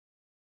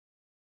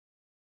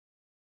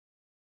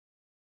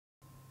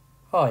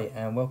Hi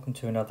and welcome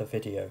to another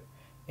video.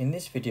 In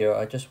this video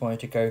I just wanted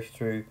to go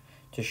through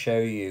to show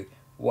you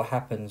what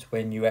happens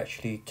when you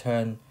actually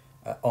turn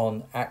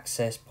on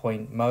access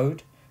point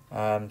mode.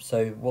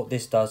 So what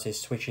this does is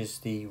switches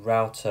the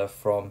router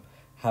from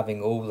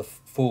having all the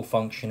full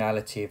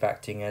functionality of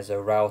acting as a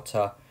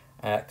router,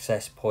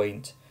 access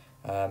point,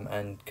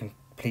 and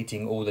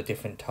completing all the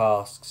different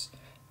tasks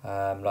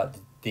like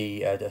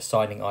the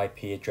assigning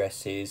IP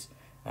addresses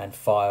and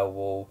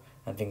firewall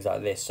and things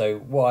like this. So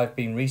what I've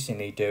been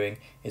recently doing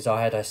is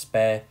I had a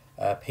spare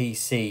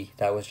PC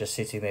that was just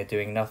sitting there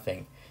doing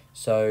nothing.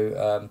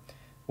 So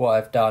what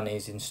I've done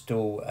is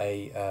install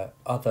a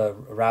other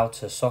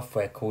router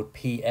software called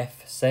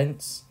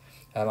pfSense.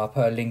 I'll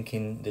put a link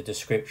in the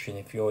description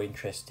if you're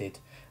interested.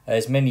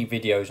 There's many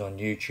videos on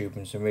YouTube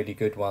and some really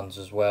good ones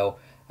as well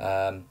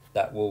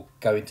that will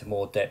go into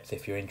more depth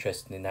if you're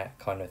interested in that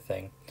kind of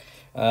thing.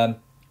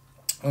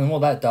 And what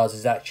that does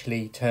is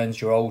actually turns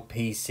your old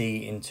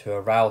PC into a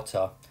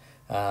router,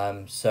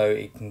 so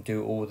it can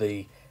do all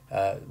the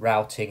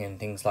routing and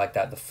things like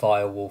that, the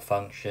firewall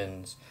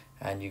functions,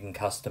 and you can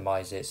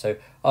customize it. So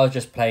I was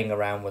just playing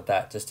around with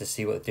that just to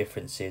see what the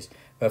difference is.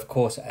 But of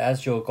course,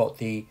 as you've got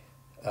the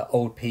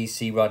old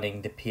PC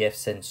running the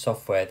pfSense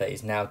software that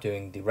is now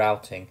doing the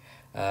routing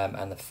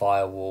and the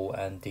firewall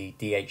and the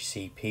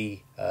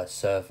DHCP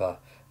server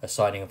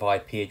assigning of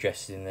IP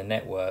addresses in the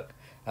network,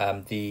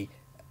 the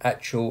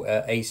actual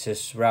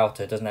Asus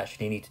router doesn't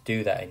actually need to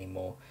do that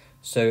anymore.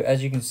 So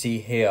as you can see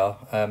here,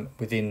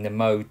 within the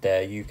mode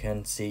there, you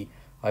can see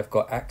I've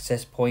got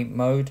access point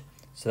mode.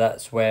 So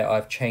that's where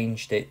I've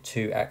changed it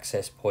to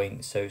access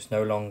point, so it's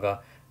no longer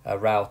a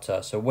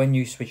router. So when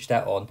you switch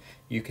that on,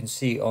 you can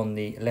see on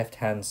the left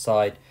hand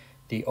side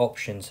the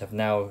options have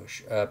now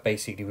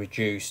basically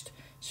reduced.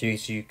 So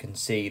as you can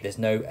see, there's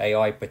no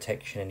AI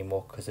protection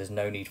anymore because there's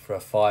no need for a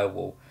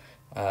firewall,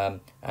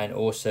 and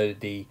also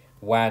the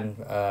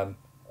WAN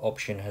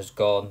option has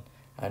gone,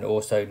 and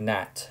also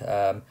NAT.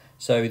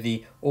 So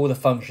all the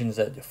functions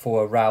that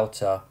for a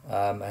router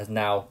has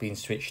now been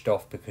switched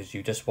off because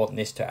you just want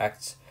this to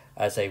act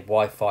as a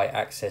Wi-Fi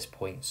access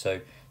point. So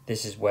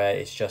this is where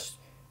it's just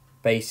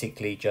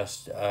basically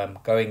just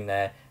going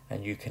there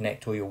and you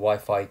connect all your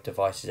Wi-Fi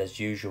devices as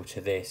usual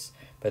to this,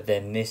 but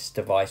then this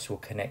device will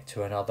connect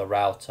to another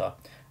router,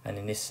 and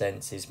in this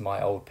sense is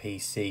my old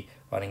PC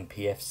running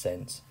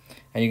pfSense.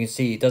 And you can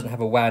see it doesn't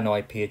have a WAN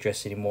IP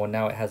address anymore,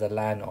 now it has a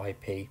LAN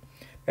IP.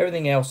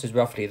 Everything else is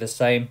roughly the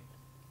same,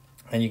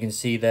 and you can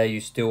see there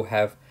you still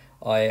have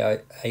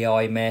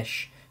AI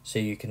mesh, so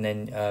you can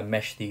then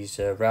mesh these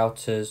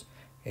routers,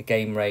 a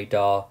game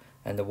radar,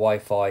 and the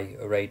Wi-Fi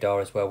radar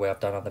as well, where I've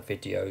done other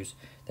videos.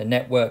 The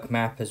network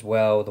map as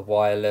well, the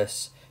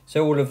wireless,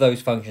 so all of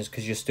those functions,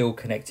 because you're still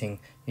connecting,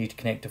 you need to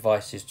connect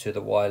devices to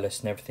the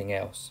wireless and everything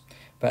else.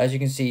 But as you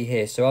can see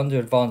here, so under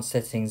advanced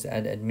settings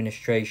and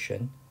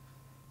administration,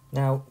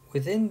 now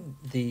within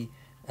the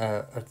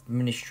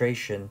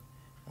administration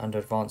under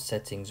advanced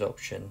settings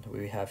option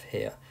we have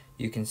here,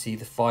 you can see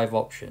the 5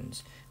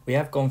 options. We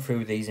have gone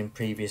through these in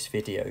previous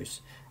videos,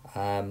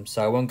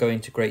 so I won't go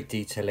into great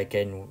detail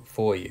again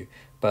for you,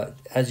 but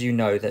as you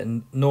know that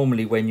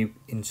normally when you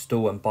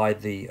install and buy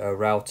the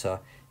router,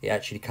 it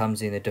actually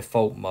comes in a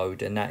default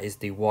mode, and that is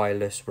the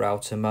wireless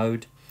router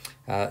mode.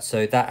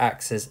 So that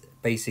acts as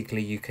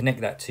basically you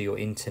connect that to your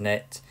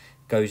internet,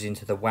 goes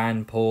into the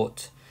WAN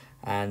port,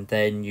 and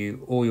then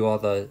all your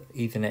other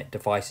Ethernet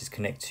devices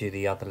connect to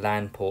the other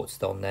LAN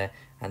ports on there,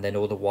 and then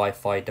all the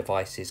Wi-Fi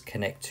devices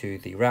connect to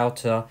the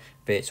router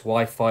via its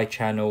Wi-Fi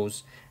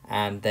channels,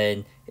 and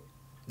then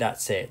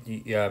that's it.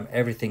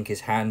 Everything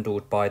is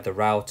handled by the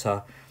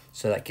router,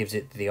 so that gives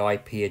it the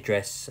IP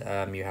address.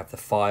 You have the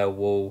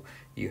firewall,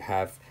 you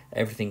have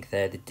everything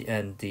there,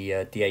 and the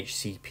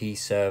DHCP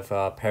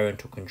server,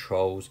 parental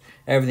controls,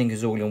 everything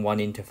is all in one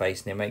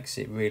interface, and it makes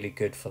it really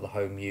good for the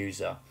home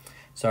user.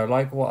 So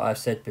like what I've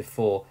said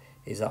before,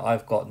 is that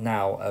I've got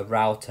now a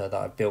router that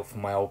I built for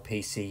my old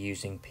PC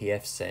using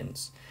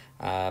pfSense.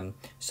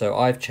 So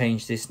I've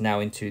changed this now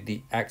into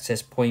the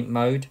access point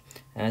mode,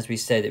 and as we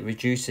said, it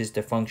reduces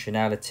the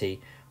functionality,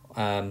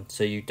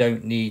 so you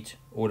don't need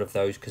all of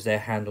those because they're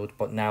handled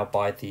but now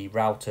by the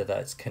router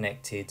that's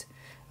connected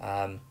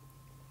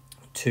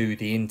to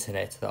the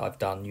internet that I've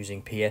done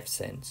using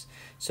pfSense.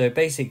 So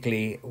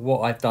basically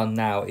what I've done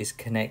now is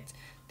connect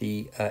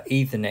the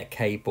Ethernet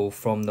cable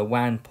from the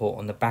WAN port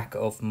on the back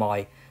of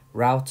my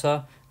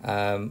router,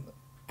 and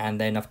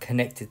then I've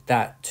connected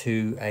that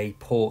to a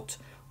port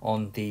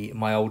on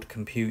my old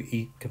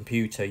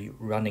computer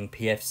running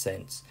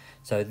pfSense.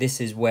 So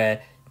this is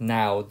where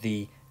now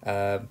the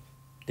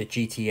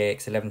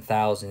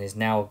GT-AX11000 is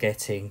now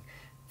getting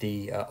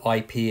the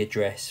IP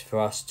address for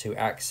us to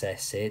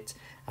access it,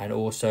 and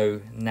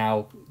also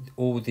now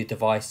all the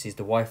devices,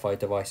 the Wi-Fi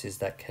devices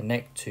that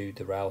connect to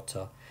the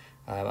router,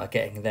 are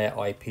getting their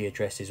IP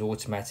addresses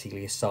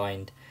automatically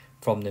assigned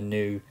from the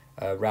new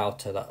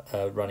router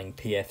that running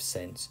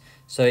pfSense.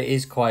 So it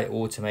is quite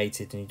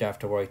automated, and you don't have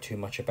to worry too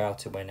much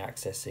about it when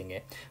accessing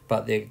it.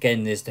 But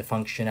again, there's the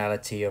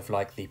functionality of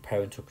like the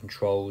parental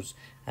controls.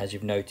 As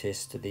you've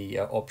noticed, the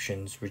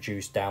options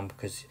reduced down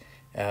because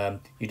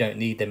you don't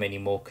need them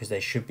anymore, because they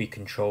should be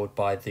controlled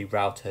by the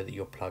router that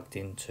you're plugged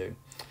into.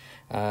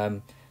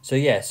 So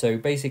yeah, so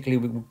basically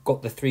we've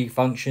got the three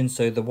functions.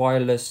 So the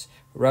wireless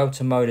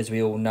router mode, as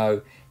we all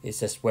know, is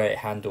just where it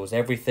handles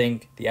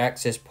everything. The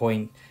access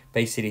point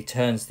basically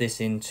turns this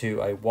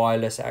into a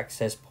wireless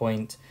access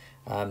point.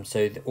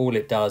 So all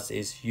it does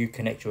is you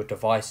connect your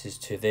devices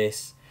to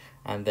this,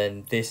 and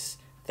then this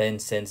then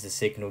sends the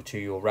signal to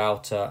your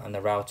router, and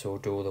the router will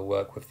do all the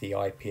work with the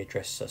IP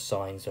address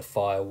assigns, the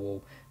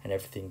firewall and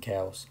everything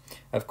else.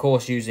 Of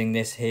course, using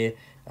this here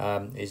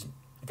is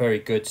very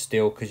good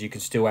still, because you can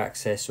still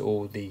access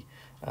all the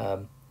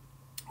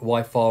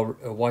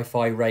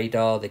Wi-Fi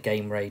radar, the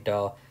game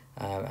radar,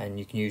 and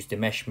you can use the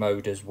mesh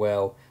mode as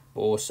well.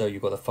 But also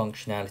you've got the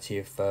functionality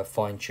of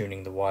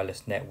fine-tuning the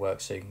wireless network,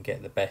 so you can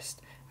get the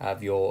best out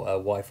of your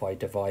Wi-Fi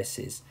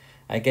devices.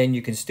 Again,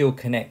 you can still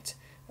connect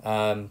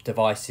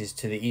devices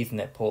to the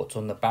Ethernet ports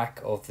on the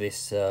back of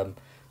this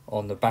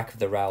on the back of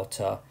the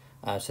router,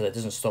 so that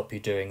doesn't stop you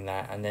doing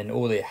that. And then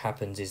all that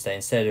happens is that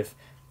instead of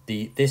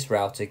this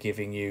router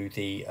giving you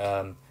the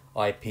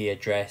IP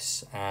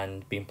address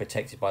and being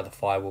protected by the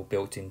firewall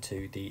built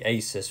into the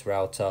Asus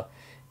router,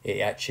 it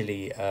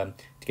actually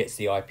gets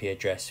the IP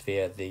address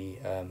via the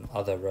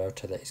other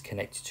router that is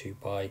connected to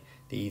by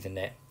the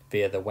Ethernet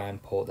via the WAN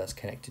port that's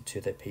connected to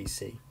the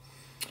PC.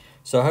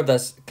 So I hope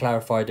that's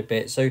clarified a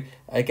bit. So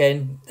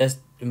again, there's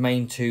the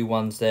main two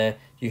ones there.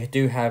 You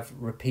do have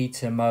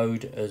repeater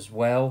mode as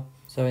well.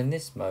 So in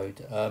this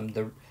mode,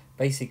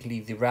 basically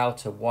the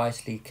router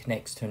wisely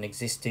connects to an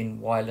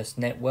existing wireless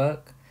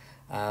network.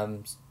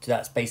 So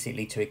that's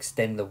basically to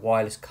extend the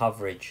wireless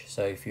coverage.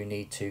 So if you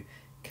need to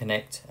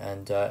connect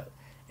and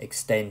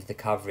extend the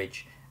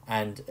coverage,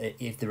 and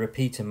if the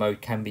repeater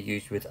mode can be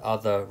used with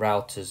other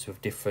routers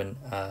with different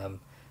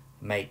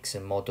makes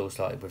and models,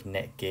 like with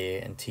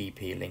Netgear and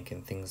TP-Link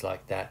and things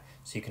like that,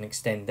 so you can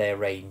extend their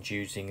range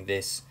using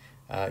this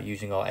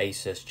using our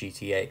Asus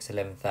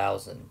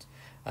GT-AX11000.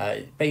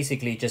 It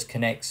basically just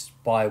connects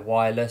by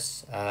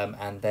wireless,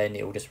 and then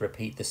it will just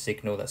repeat the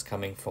signal that's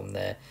coming from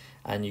there,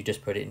 and you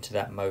just put it into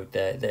that mode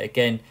there.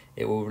 Again,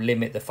 it will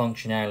limit the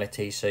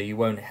functionality, so you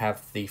won't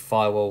have the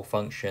firewall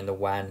function, the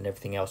WAN and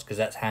everything else, because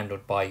that's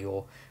handled by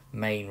your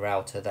main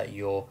router that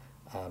you're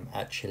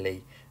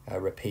actually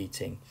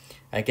repeating.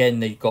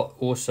 Again, you've got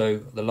also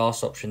the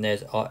last option,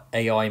 there's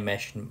AI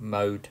mesh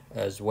mode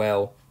as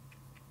well.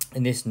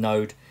 In this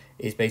node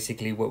is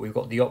basically what we've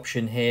got the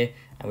option here,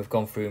 and we've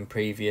gone through in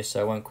previous,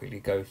 so I won't quickly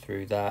go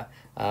through that.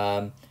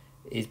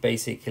 Is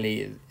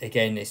basically,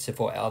 again, it's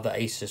for other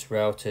Asus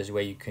routers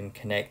where you can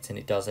connect, and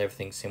it does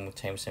everything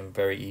simultaneously and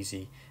very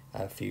easy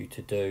for you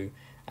to do.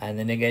 And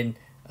then again,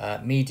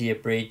 Media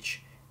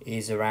Bridge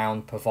is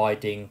around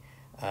providing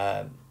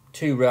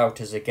two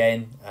routers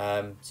again.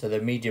 So the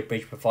Media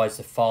Bridge provides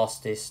the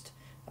fastest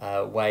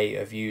way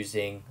of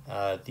using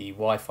the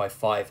Wi-Fi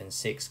 5 and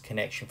 6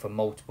 connection for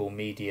multiple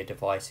media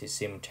devices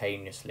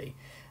simultaneously.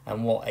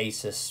 And what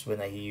Asus, when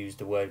they use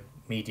the word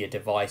media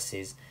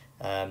devices,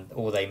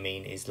 all they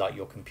mean is like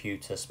your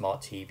computer,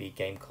 smart TV,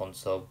 game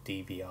console,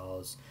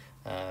 DVRs,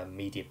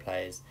 media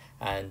players,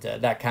 and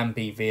that can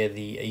be via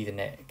the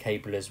Ethernet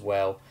cable as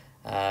well.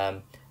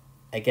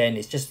 Again,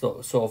 it's just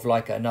sort of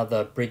like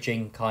another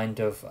bridging kind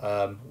of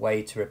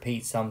way to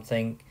repeat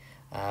something,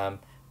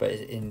 but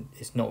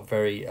it's not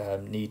very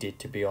needed,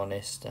 to be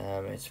honest.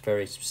 It's a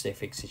very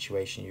specific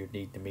situation you'd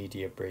need the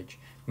media bridge.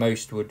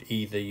 Most would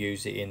either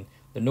use it in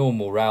the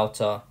normal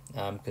router,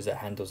 because it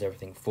handles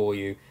everything for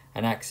you,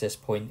 an access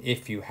point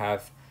if you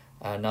have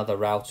another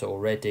router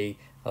already,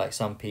 like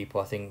some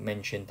people I think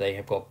mentioned they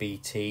have got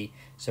BT,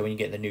 so when you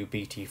get the new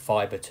BT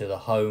fiber to the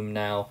home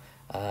now,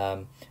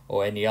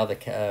 or any other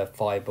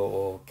fiber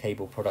or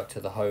cable product to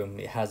the home,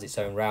 it has its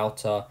own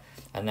router,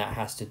 and that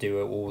has to do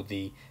with all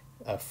the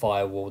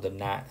firewall, the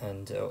NAT,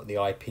 and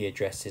the IP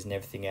addresses and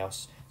everything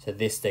else. So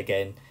this,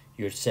 again,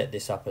 you would set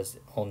this up as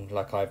on,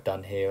 like I've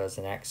done here, as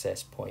an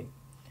access point.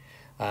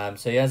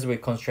 So yeah, as we're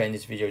concentrating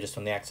this video just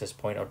on the access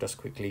point, I'll just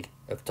quickly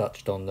have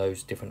touched on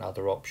those different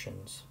other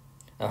options.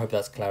 I hope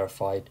that's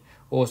clarified.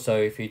 Also,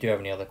 if you do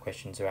have any other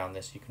questions around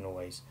this, you can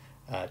always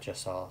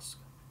just ask.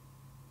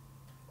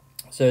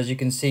 So as you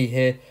can see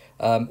here,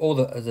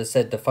 as I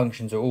said, the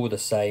functions are all the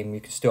same.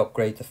 You can still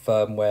upgrade the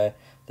firmware,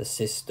 the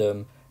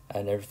system,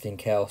 and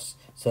everything else,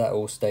 so that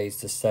all stays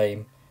the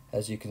same.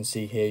 As you can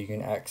see here, you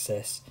can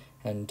access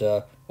and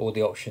all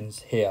the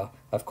options here.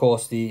 Of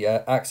course, the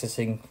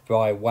accessing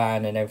via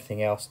WAN and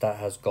everything else, that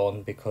has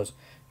gone because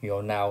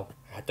you're now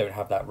don't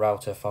have that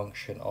router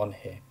function on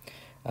here.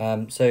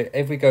 So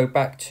if we go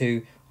back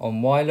to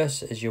on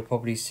wireless, as you'll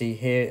probably see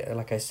here,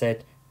 like I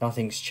said,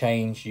 nothing's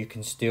changed. You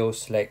can still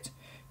select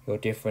your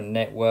different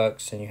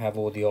networks, and you have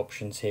all the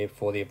options here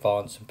for the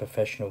advanced and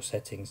professional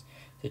settings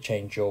to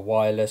change your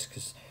wireless,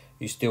 because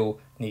you still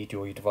need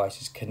all your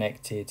devices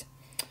connected.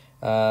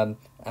 and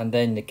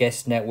then the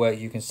guest network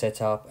you can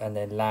set up, and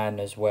then LAN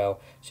as well.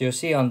 So you'll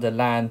see under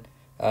LAN,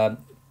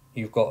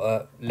 you've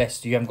got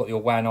you haven't got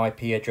your WAN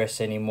IP address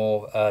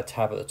anymore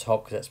tab at the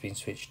top because that's been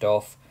switched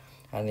off,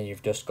 and then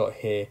you've just got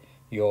here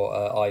your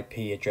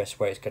IP address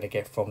where it's going to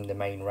get from the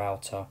main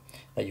router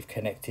that you've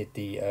connected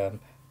the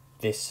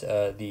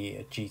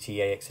the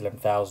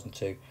GT-AX11000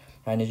 to.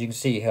 And as you can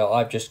see here,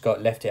 I've just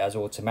left it as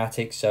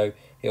automatic, so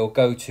it'll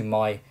go to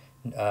my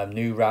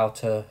new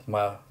router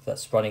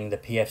that's running the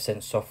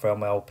pfSense software on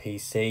my old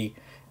PC,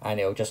 and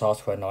it'll just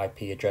ask for an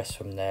IP address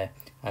from there.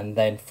 And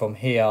then from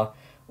here,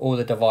 all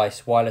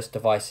the wireless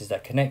devices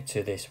that connect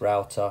to this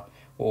router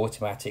will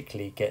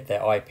automatically get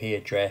their IP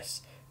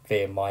address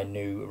via my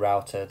new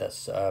router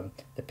that's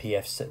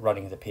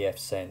running the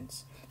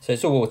pfSense. So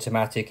it's all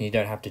automatic and you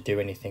don't have to do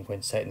anything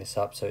when setting this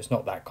up, so it's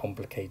not that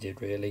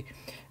complicated really.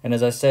 And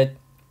as I said,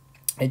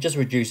 it just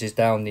reduces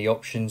down the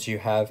options you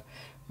have,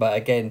 but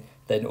again,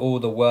 then all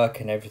the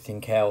work and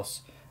everything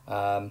else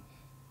then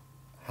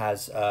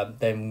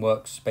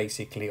works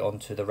basically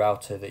onto the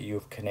router that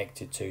you've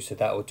connected to. So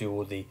that will do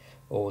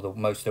all the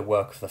most of the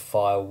work of the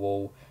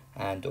firewall,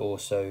 and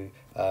also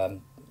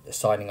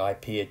assigning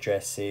IP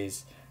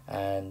addresses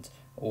and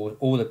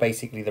all the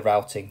basically the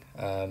routing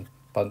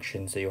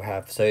functions that you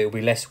have. So it'll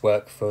be less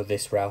work for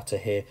this router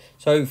here.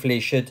 So hopefully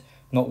it should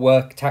not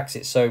tax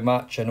it so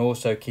much, and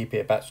also keep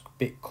it a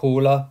bit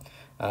cooler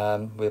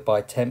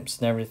by temps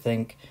and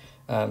everything.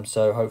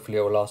 So hopefully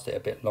it will last it a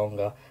bit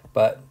longer.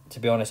 But to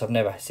be honest, I've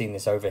never seen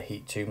this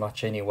overheat too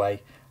much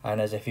anyway.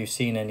 And as if you've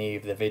seen any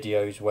of the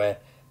videos where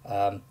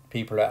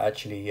people are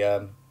actually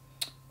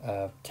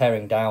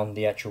tearing down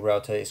the actual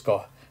router, it's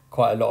got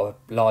quite a lot of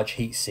large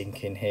heat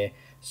sink in here.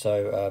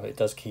 So it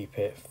does keep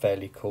it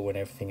fairly cool and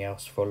everything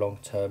else for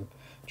long-term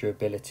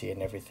durability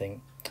and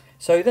everything.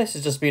 So this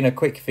has just been a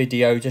quick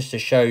video just to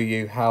show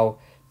you how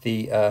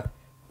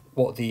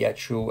what the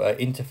actual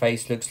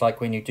interface looks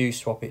like when you do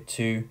swap it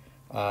to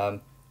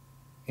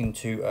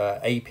into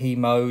AP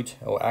mode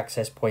or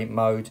access point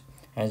mode.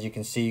 As you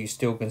can see, you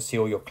still can see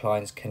all your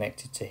clients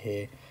connected to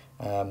here,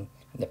 and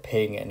the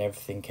ping and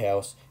everything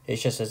else.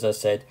 It's just, as I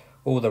said,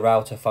 all the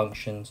router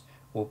functions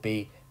will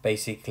be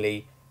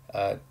basically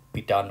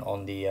be done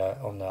on the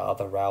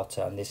other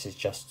router, and this is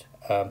just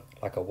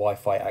like a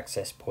Wi-Fi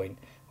access point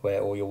where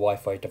all your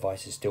Wi-Fi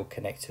devices still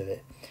connect to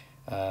it.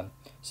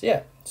 So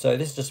yeah, so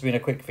this has just been a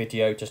quick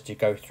video just to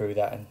go through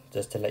that and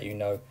just to let you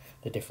know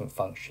the different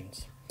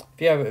functions.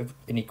 If you have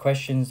any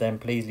questions, then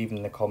please leave them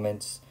in the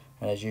comments,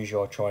 and as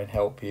usual I'll try and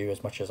help you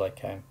as much as I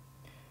can.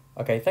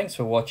 Okay, thanks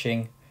for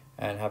watching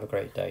and have a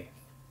great day.